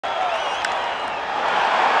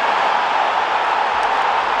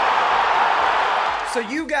So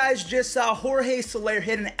you guys just saw Jorge Soler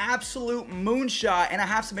hit an absolute moonshot, and I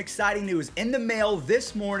have some exciting news. In the mail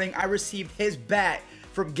this morning, I received his bat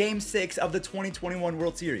from Game 6 of the 2021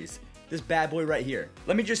 World Series. This bad boy right here.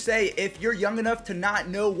 Let me just say, if you're young enough to not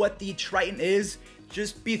know what the Triton is,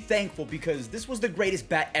 just be thankful because this was the greatest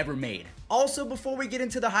bat ever made. Also, before we get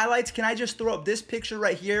into the highlights, can I just throw up this picture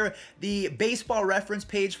right here? The baseball reference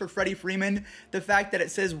page for Freddie Freeman. The fact that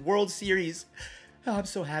it says World Series. Oh, I'm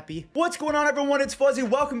so happy. What's going on, everyone? It's Fuzzy.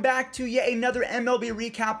 Welcome back to yet another MLB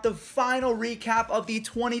recap, the final recap of the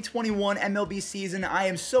 2021 MLB season. I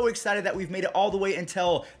am so excited that we've made it all the way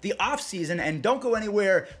until the off season, and don't go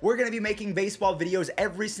anywhere. We're going to be making baseball videos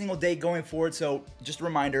every single day going forward, so just a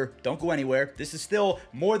reminder, don't go anywhere. This is still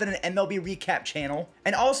more than an MLB recap channel.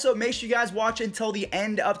 And also, make sure you guys watch until the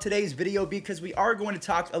end of today's video because we are going to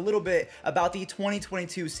talk a little bit about the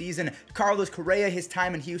 2022 season. Carlos Correa, his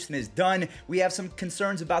time in Houston is done. We have some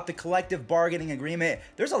concerns about the collective bargaining agreement.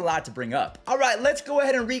 There's a lot to bring up. All right, let's go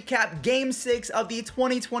ahead and recap Game 6 of the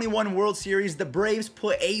 2021 World Series. The Braves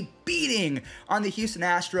put a beating on the Houston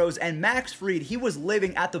Astros, and Max Fried, he was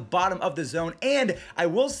living at the bottom of the zone, and I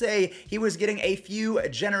will say he was getting a few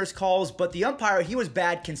generous calls, but the umpire, he was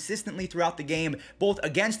bad consistently throughout the game, both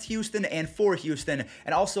against Houston and for Houston.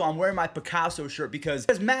 And also, I'm wearing my Picasso shirt because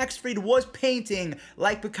Max Fried was painting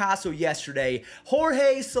like Picasso yesterday.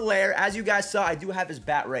 Jorge Soler, as you guys saw, I do have his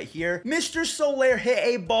bat right here. Mr. Soler hit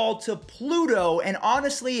a ball to Pluto, and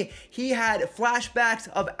honestly, he had flashbacks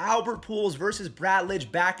of Albert Pujols versus Brad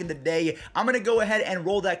Lidge back in the day. I'm gonna go ahead and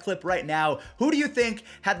roll that clip right now. Who do you think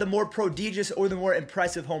had the more prodigious or the more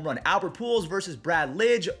impressive home run? Albert Pujols versus Brad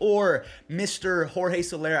Lidge or Mr. Jorge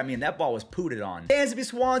Soler? I mean, that ball was pooted on. Dansby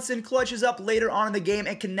Swanson clutches up later on in the game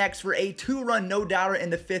and connects for a 2-run no-doubter in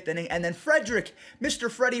the 5th inning, and then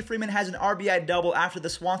Mr. Freddie Freeman has an RBI double after the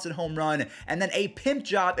Swanson home run, and then a pimp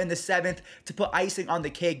job in the 7th to put icing on the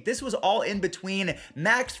cake. This was all in between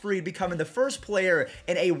Max Fried becoming the first player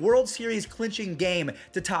in a World Series clinching game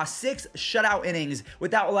to toss 6 shutout innings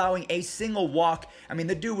without allowing a single walk. I mean,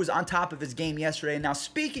 the dude was on top of his game yesterday. Now,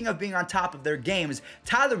 speaking of being on top of their games,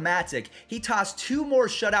 Tyler Matzik, he tossed 2 more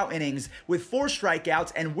shutout innings with 4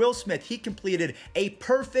 strikeouts, and Will Smith, he completed a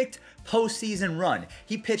perfect postseason run.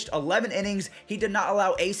 He pitched 11 innings. He did not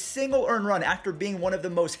allow a single earned run after being one of the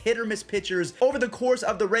most hit-or-miss pitchers over the course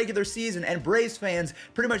of the regular season, and Braves fans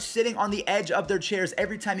pretty much sitting on the edge of their chairs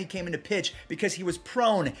every time he came into pitch because he was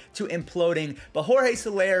prone to imploding. But Jorge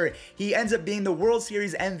Soler, he ends up being the World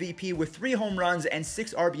Series MVP with 3 home runs and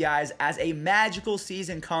 6 RBIs as a magical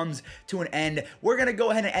season comes to an end. We're going to go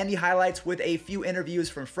ahead and end the highlights with a few interviews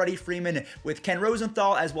from Freddie Freeman with Ken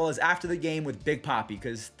Rosenthal, as well as after the game with Big Papi,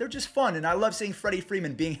 because they're just fun, and I love seeing Freddie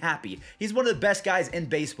Freeman being happy. He's one of the best guys in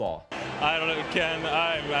baseball. I don't know, Ken.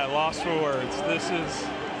 I'm at loss for words. This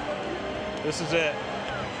is it.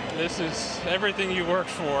 This is everything you worked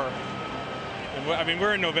for. And I mean,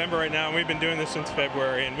 we're in November right now, and we've been doing this since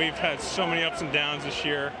February, and we've had so many ups and downs this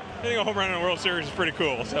year. Hitting a home run in a World Series is pretty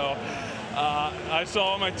cool. So I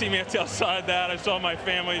saw my teammates outside that. I saw my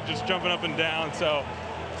family just jumping up and down. So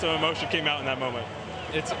some emotion came out in that moment.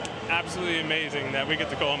 It's absolutely amazing that we get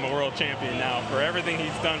to call him a world champion now for everything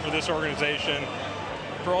he's done for this organization,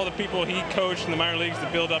 for all the people he coached in the minor leagues to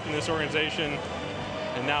build up in this organization.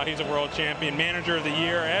 And now he's a world champion, manager of the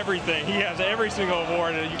year, everything. He has every single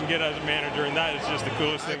award that you can get as a manager, and that is just the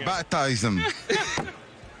coolest thing. Baptize him. Pay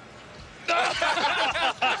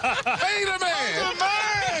the man!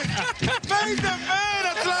 Pay the man,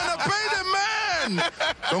 Atlanta! Pay the man!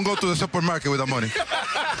 Don't go to the supermarket with the money.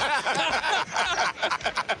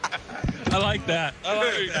 I like that. I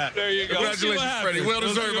like that. There you go. Congratulations, Freddie. Well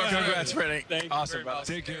deserved. Congrats, Freddie. Thank you. Awesome, brother.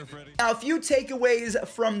 Take care, Freddie. Now, a few takeaways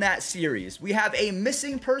from that series. We have a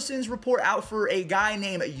missing persons report out for a guy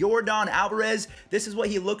named Yordan Alvarez. This is what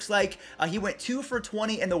he looks like. He went 2 for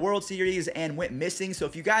 20 in the World Series and went missing. So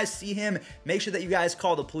if you guys see him, make sure that you guys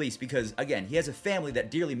call the police because, again, he has a family that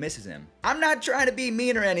dearly misses him. I'm not trying to be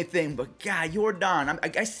mean or anything, but God, Yordan,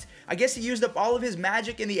 I guess he used up all of his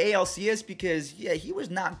magic in the ALCS because, yeah, he was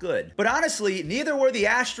not good. But honestly, neither were the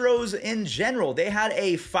Astros in general. They had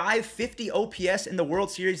a 550 OPS in the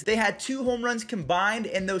World Series. They had 2 home runs combined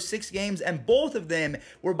in those 6 games, and both of them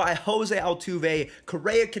were by Jose Altuve.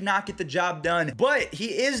 Correa could not get the job done, but he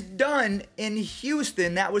is done in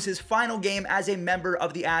Houston. That was his final game as a member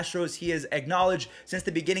of the Astros. He has acknowledged since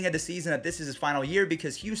the beginning of the season that this is his final year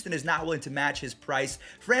because Houston is not willing to match his price.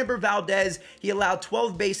 Framber Valdez, he allowed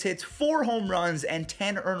 12 base hits, 4 home runs, and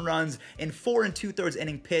 10 earned runs in 4 2/3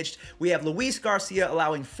 innings pitched. We have Luis Garcia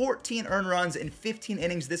allowing 14 earned runs in 15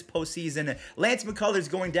 innings this postseason. Lance McCullers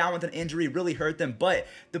going down with an injury really hurt them, but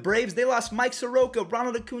the Braves, they lost Mike Soroka,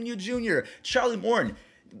 Ronald Acuna Jr., Charlie Morton.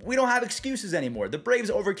 We don't have excuses anymore. The Braves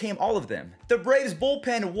overcame all of them. The Braves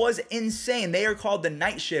bullpen was insane. They are called the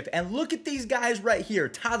night shift. And look at these guys right here.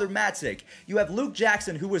 Tyler Matzik. You have Luke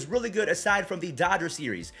Jackson, who was really good aside from the Dodger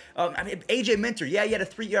series. AJ Minter, yeah, he had a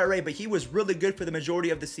 3 ERA, but he was really good for the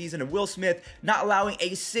majority of the season. And Will Smith not allowing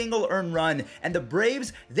a single earned run. And the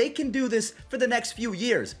Braves, they can do this for the next few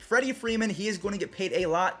years. Freddie Freeman, he is going to get paid a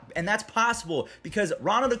lot, and that's possible because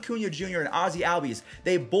Ronald Acuna Jr. and Ozzie Albies,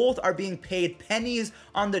 they both are being paid pennies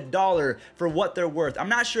on the dollar for what they're worth. I'm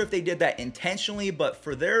not sure if they did that intentionally, but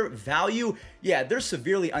for their value, yeah, they're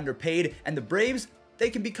severely underpaid, and the Braves,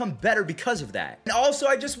 they can become better because of that. And also,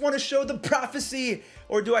 I just want to show the prophecy,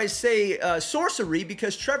 or do I say sorcery,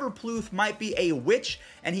 because Trevor Plouffe might be a witch,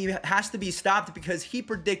 and he has to be stopped because he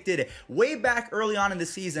predicted way back early on in the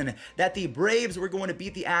season that the Braves were going to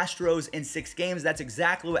beat the Astros in 6 games. That's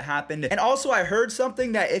exactly what happened. And also, I heard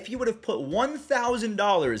something that if he would have put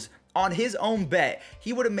 $1,000 on his own bet,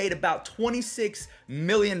 he would have made about $26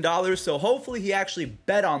 million. So hopefully he actually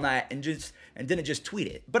bet on that and didn't just tweet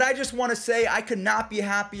it. But I just want to say I could not be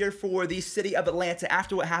happier for the city of Atlanta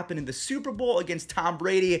after what happened in the Super Bowl against Tom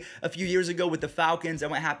Brady a few years ago with the Falcons, and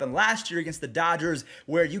what happened last year against the Dodgers,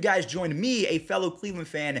 where you guys joined me, a fellow Cleveland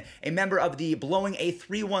fan, a member of the blowing a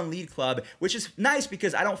 3-1 lead club, which is nice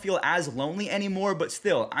because I don't feel as lonely anymore. But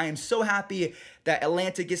still, I am so happy that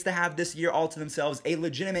Atlanta gets to have this year all to themselves, a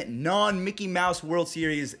legitimate non-Mickey Mouse World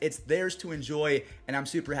Series. It's theirs to enjoy, and I'm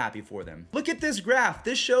super happy for them. Look at this graph.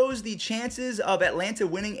 This shows the chances of Atlanta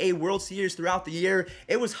winning a World Series throughout the year.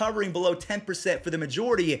 It was hovering below 10% for the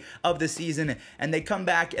majority of the season, and they come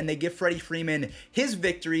back and they give Freddie Freeman his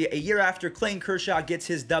victory a year after Clayton Kershaw gets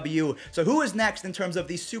his W. So who is next in terms of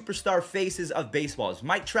the superstar faces of baseball? Is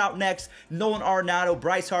Mike Trout next? Nolan Arenado?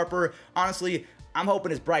 Bryce Harper? Honestly, I'm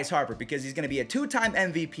hoping it's Bryce Harper because he's going to be a 2-time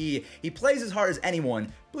MVP. He plays as hard as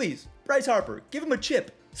anyone. Please, Bryce Harper, give him a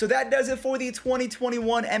chip. So that does it for the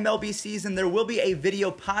 2021 MLB season. There will be a video,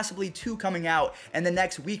 possibly 2, coming out in the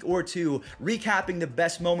next week or 2, recapping the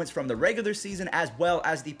best moments from the regular season as well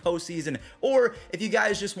as the postseason. Or if you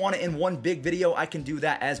guys just want it in one big video, I can do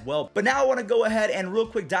that as well. But now I want to go ahead and real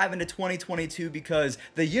quick dive into 2022 because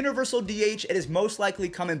the universal DH, it is most likely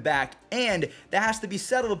coming back, and that has to be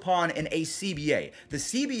settled upon in a CBA. The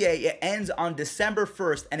CBA, it ends on December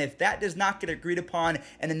 1st, and if that does not get agreed upon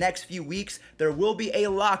in the next few weeks, there will be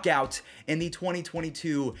a lockout in the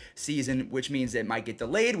 2022 season, which means it might get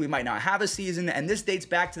delayed. We might not have a season, and this dates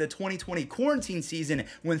back to the 2020 quarantine season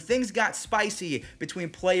when things got spicy between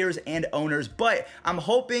players and owners. But I'm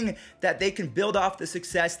hoping that they can build off the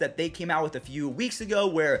success that they came out with a few weeks ago,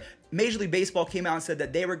 where Major League Baseball came out and said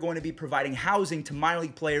that they were going to be providing housing to minor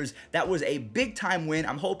league players. That was a big time win.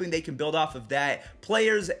 I'm hoping they can build off of that.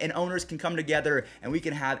 Players and owners can come together and we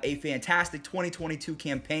can have a fantastic 2022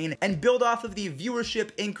 campaign and build off of the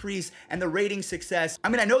viewership increase and the rating success. I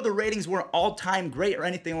mean, I know the ratings weren't all-time great or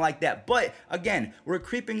anything like that, but again, we're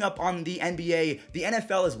creeping up on the NBA. The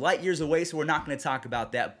NFL is light years away, so we're not going to talk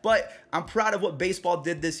about that. But I'm proud of what baseball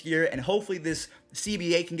did this year, and hopefully this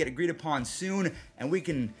CBA can get agreed upon soon and we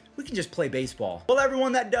can just play baseball. Well,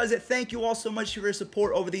 everyone, that does it. Thank you all so much for your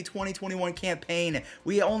support over the 2021 campaign.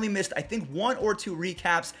 We only missed, I think, 1 or 2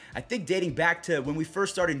 recaps. I think dating back to when we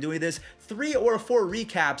first started doing this, 3 or 4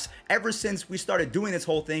 recaps ever since we started doing this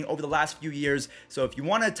whole thing over the last few years. So if you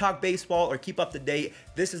want to talk baseball or keep up to date,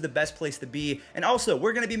 this is the best place to be. And also,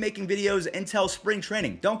 we're going to be making videos until spring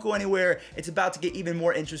training. Don't go anywhere. It's about to get even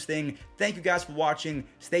more interesting. Thank you guys for watching.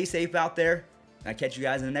 Stay safe out there. I'll catch you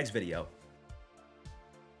guys in the next video.